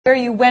where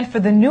you went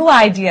for the new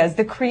ideas,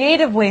 the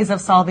creative ways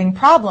of solving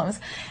problems.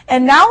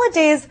 And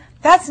nowadays,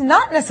 that's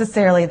not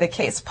necessarily the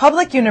case.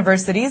 Public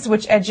universities,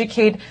 which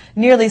educate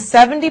nearly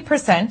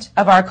 70%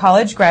 of our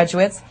college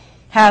graduates,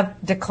 have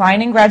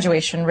declining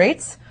graduation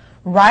rates,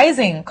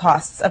 rising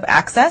costs of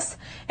access,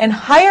 and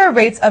higher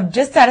rates of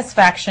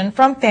dissatisfaction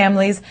from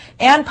families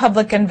and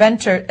public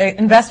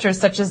investors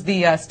such as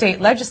the state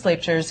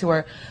legislatures who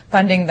are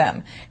funding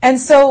them. And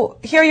so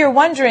here you're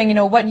wondering,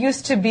 what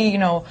used to be,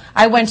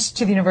 I went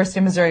to the University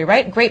of Missouri,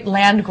 right? Great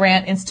land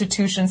grant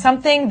institution,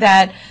 something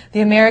that the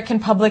American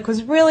public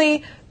was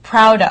really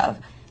proud of.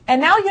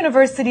 And now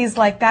universities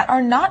like that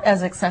are not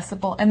as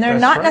accessible, and they're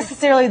not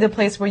necessarily the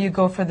place where you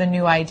go for the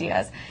new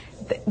ideas.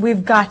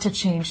 We've got to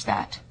change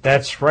that.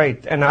 That's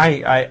right. And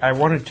I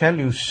want to tell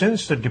you,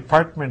 since the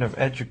Department of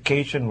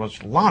Education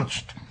was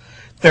launched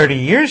 30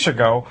 years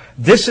ago,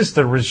 this is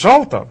the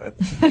result of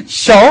it.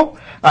 So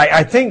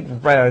I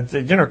think,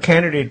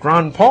 candidate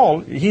Ron Paul,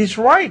 he's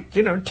right.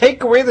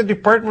 Take away the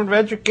Department of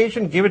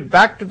Education, give it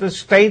back to the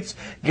states,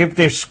 give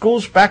their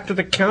schools back to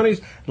the counties,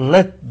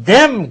 let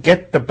them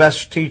get the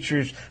best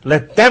teachers,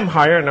 let them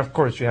hire, and of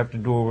course you have to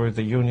do away with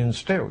the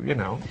unions too,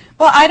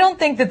 Well, I don't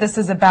think that this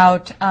is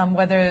about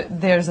whether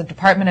there's a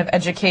Department of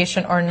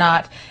Education or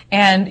not,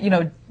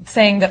 and,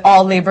 saying that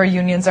all labor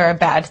unions are a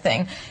bad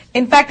thing.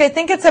 In fact, I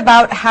think it's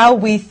about how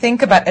we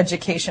think about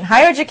education.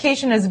 Higher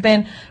education has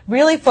been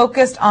really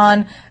focused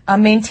on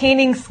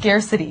maintaining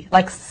scarcity,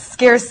 like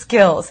scarce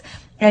skills.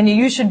 And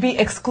you should be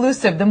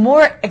exclusive. The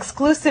more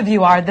exclusive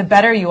you are, the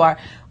better you are.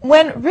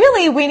 When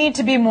really we need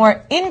to be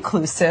more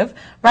inclusive,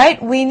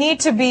 right? We need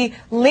to be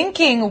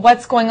linking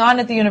what's going on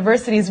at the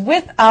universities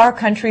with our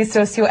country's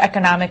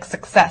socioeconomic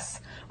success.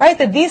 Right?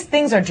 That these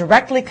things are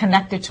directly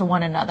connected to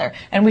one another,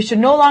 and we should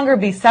no longer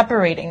be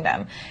separating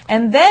them.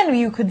 And then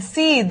you could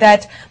see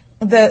that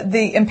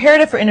the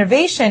imperative for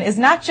innovation is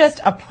not just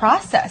a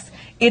process,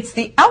 it's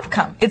the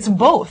outcome. It's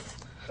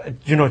both.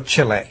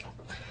 Chile.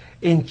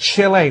 In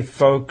Chile,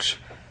 folks,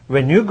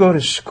 when you go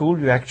to school,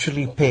 you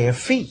actually pay a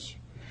fee.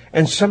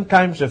 And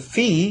sometimes the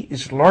fee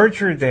is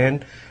larger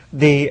than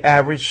the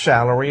average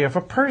salary of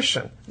a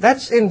person.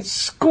 That's in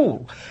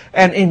school.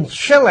 And in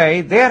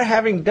Chile, they're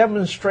having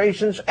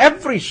demonstrations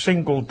every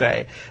single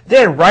day.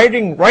 They're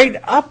writing right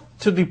up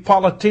to the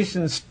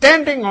politicians,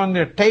 standing on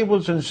their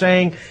tables and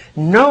saying,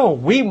 no,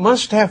 we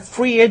must have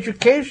free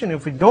education.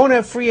 If we don't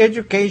have free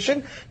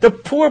education, the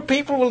poor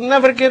people will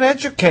never get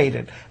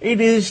educated. It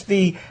is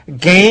the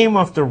game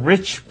of the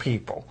rich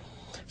people.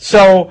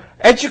 So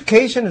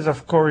education is,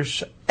 of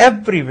course,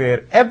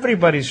 everywhere.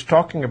 Everybody's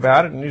talking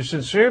about it, and you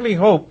sincerely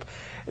hope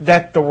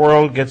that the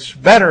world gets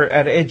better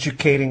at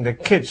educating the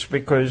kids,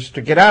 because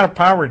to get out of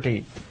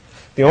poverty,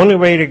 the only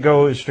way to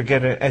go is to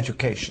get an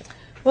education.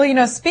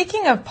 Well,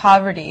 speaking of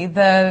poverty,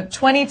 the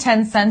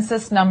 2010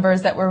 census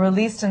numbers that were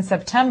released in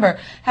September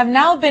have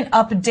now been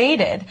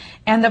updated,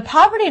 and the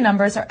poverty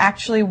numbers are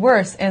actually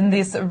worse in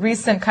this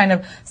recent kind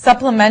of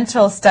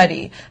supplemental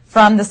study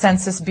from the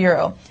Census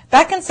Bureau.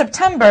 Back in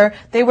September,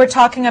 they were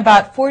talking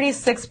about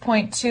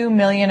 46.2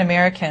 million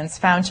Americans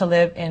found to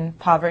live in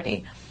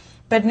poverty.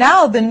 But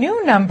now the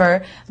new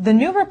number, the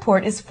new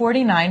report is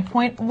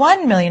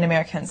 49.1 million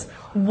Americans.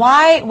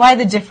 Why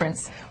the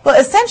difference? Well,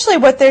 essentially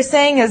what they're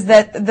saying is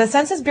that the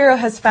Census Bureau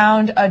has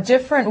found a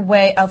different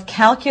way of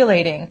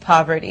calculating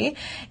poverty,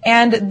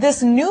 and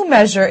this new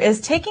measure is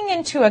taking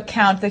into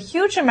account the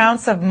huge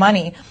amounts of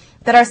money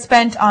that are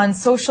spent on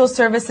social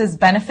services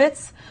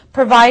benefits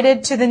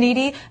provided to the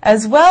needy,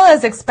 as well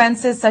as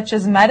expenses such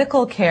as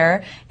medical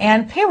care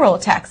and payroll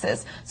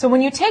taxes. So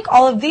when you take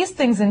all of these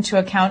things into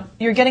account,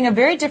 you're getting a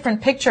very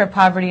different picture of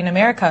poverty in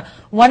America.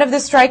 One of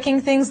the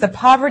striking things, the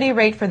poverty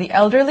rate for the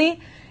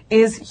elderly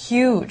is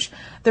huge.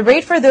 The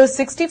rate for those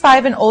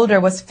 65 and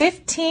older was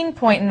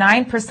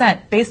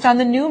 15.9% based on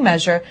the new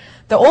measure.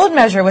 The old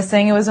measure was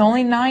saying it was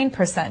only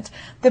 9%.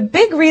 The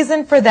big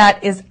reason for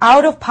that is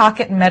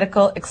out-of-pocket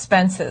medical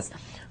expenses,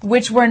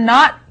 which were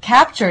not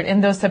captured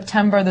in those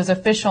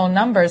official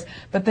numbers,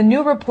 but the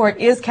new report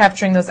is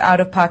capturing those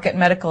out-of-pocket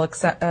medical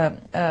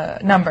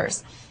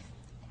numbers.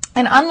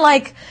 And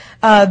unlike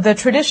the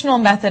traditional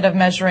method of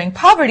measuring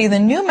poverty, the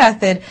new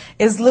method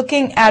is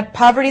looking at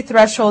poverty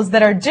thresholds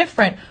that are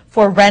different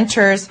for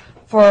renters,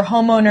 for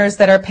homeowners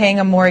that are paying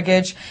a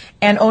mortgage,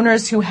 and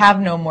owners who have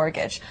no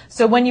mortgage.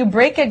 So when you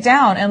break it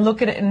down and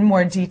look at it in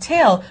more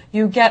detail,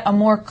 you get a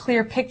more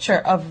clear picture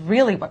of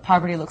really what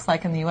poverty looks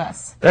like in the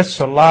U.S. That's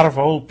a lot of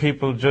old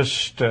people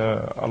just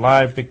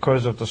alive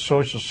because of the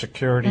Social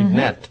Security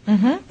net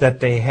that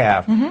they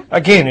have.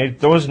 Again,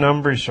 those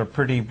numbers are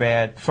pretty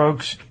bad.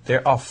 Folks,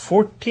 there are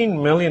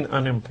 14 million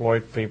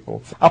unemployed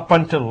people. Up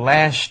until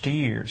last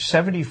year,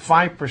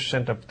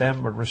 75% of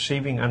them were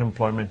receiving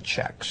unemployment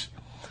checks.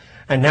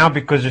 And now,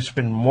 because it's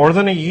been more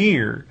than a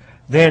year,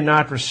 they're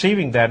not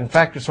receiving that. In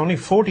fact, it's only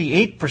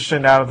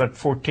 48% out of that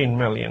 14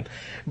 million.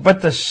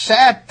 But the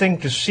sad thing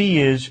to see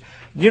is,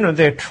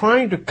 they're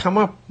trying to come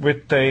up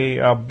with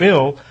a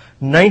bill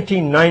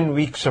 99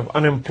 weeks of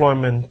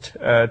unemployment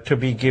to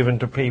be given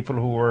to people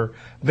who were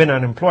been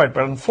unemployed.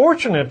 But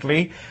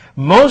unfortunately,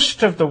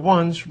 most of the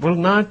ones will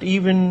not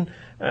even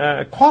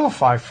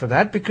qualify for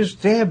that because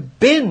they have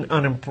been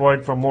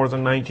unemployed for more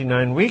than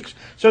 99 weeks,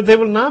 so they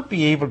will not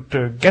be able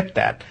to get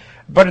that.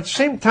 But at the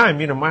same time,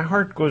 my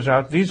heart goes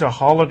out. These are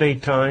holiday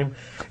time.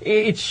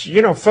 It's,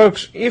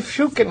 folks, if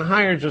you can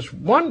hire just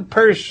one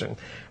person,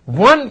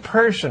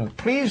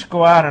 please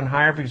go out and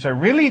hire, because I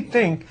really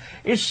think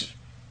it's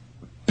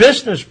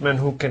businessmen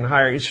who can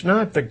hire. It's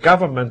not the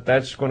government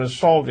that's going to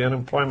solve the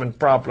unemployment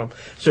problem.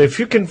 So if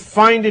you can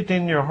find it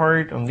in your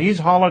heart on these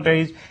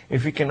holidays,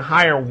 if you can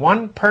hire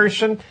one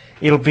person,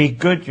 it'll be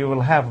good. You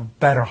will have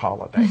better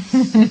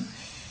holidays.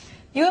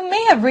 You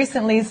may have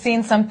recently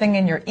seen something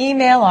in your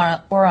email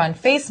or on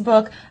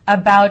Facebook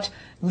about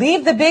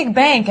leave the big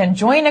bank and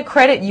join a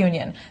credit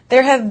union.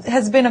 There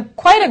has been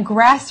quite a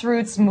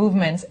grassroots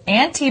movement,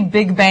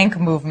 anti-big bank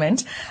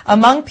movement,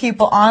 among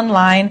people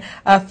online,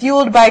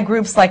 fueled by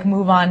groups like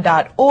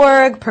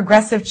MoveOn.org,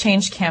 Progressive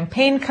Change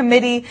Campaign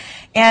Committee,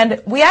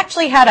 and we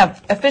actually had an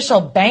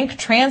official bank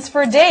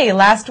transfer day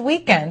last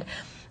weekend.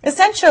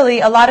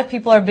 Essentially, a lot of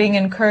people are being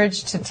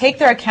encouraged to take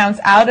their accounts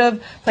out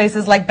of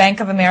places like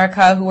Bank of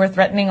America, who are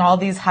threatening all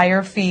these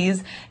higher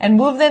fees, and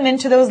move them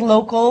into those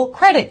local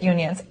credit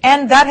unions.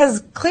 And that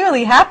has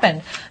clearly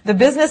happened. The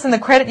business in the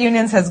credit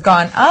unions has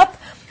gone up,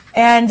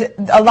 and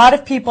a lot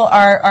of people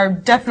are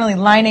definitely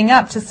lining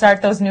up to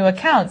start those new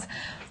accounts.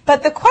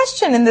 But the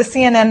question in the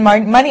CNN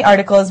Money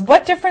article is,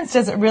 what difference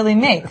does it really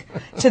make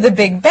to the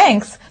big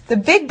banks? The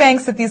big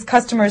banks that these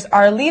customers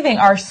are leaving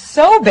are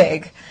so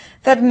big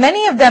that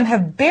many of them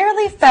have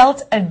barely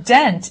felt a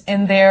dent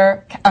in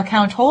their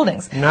account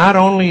holdings. Not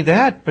only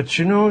that, but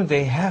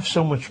they have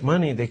so much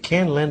money, they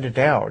can't lend it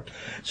out.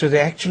 So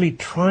they're actually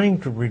trying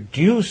to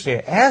reduce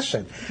their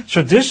asset.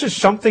 So this is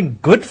something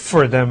good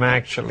for them,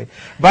 actually.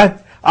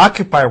 But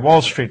Occupy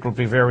Wall Street will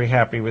be very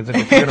happy with it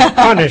if you're going to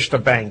punish the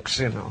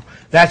banks,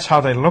 That's how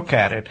they look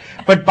at it.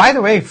 But by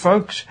the way,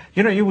 folks,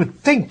 you would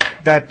think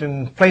that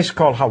in a place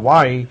called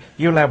Hawaii,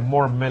 you'll have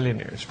more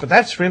millionaires. But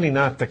that's really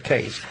not the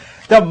case.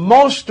 The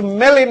most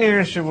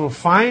millionaires you will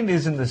find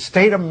is in the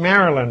state of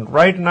Maryland,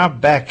 right in our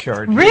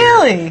backyard.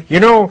 Really?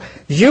 Here.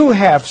 You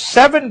have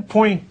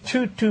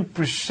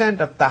 7.22%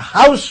 of the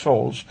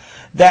households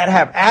that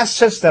have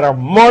assets that are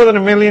more than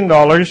 $1 million.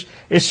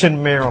 It's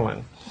in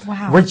Maryland.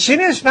 Wow.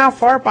 Virginia is now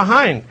far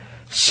behind.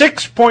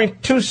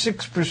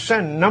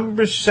 6.26%,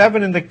 number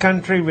 7 in the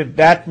country with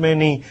that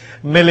many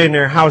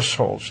millionaire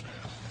households.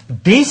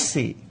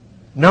 D.C.,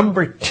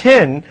 number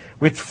 10,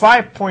 with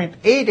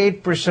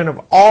 5.88% of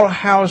all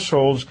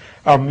households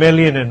are $1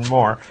 million and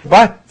more.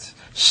 But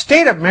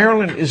state of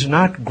Maryland is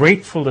not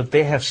grateful that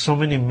they have so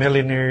many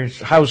millionaires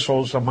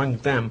households among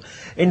them.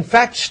 In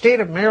fact, state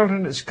of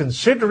Maryland is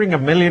considering a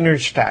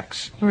millionaire's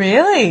tax.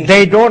 Really?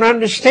 They don't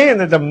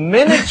understand that the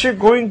minute you're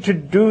going to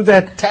do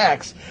that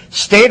tax,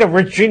 state of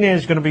Virginia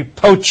is going to be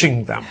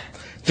poaching them.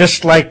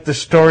 Just like the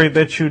story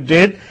that you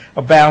did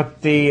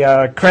about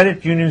the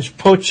credit unions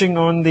poaching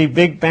on the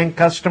big bank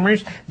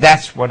customers,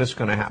 that's what is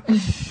going to happen.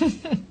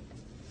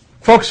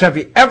 Folks, have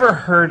you ever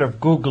heard of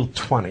Google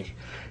 20?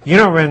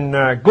 When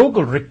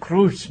Google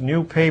recruits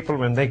new people,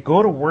 when they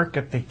go to work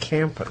at the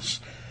campus,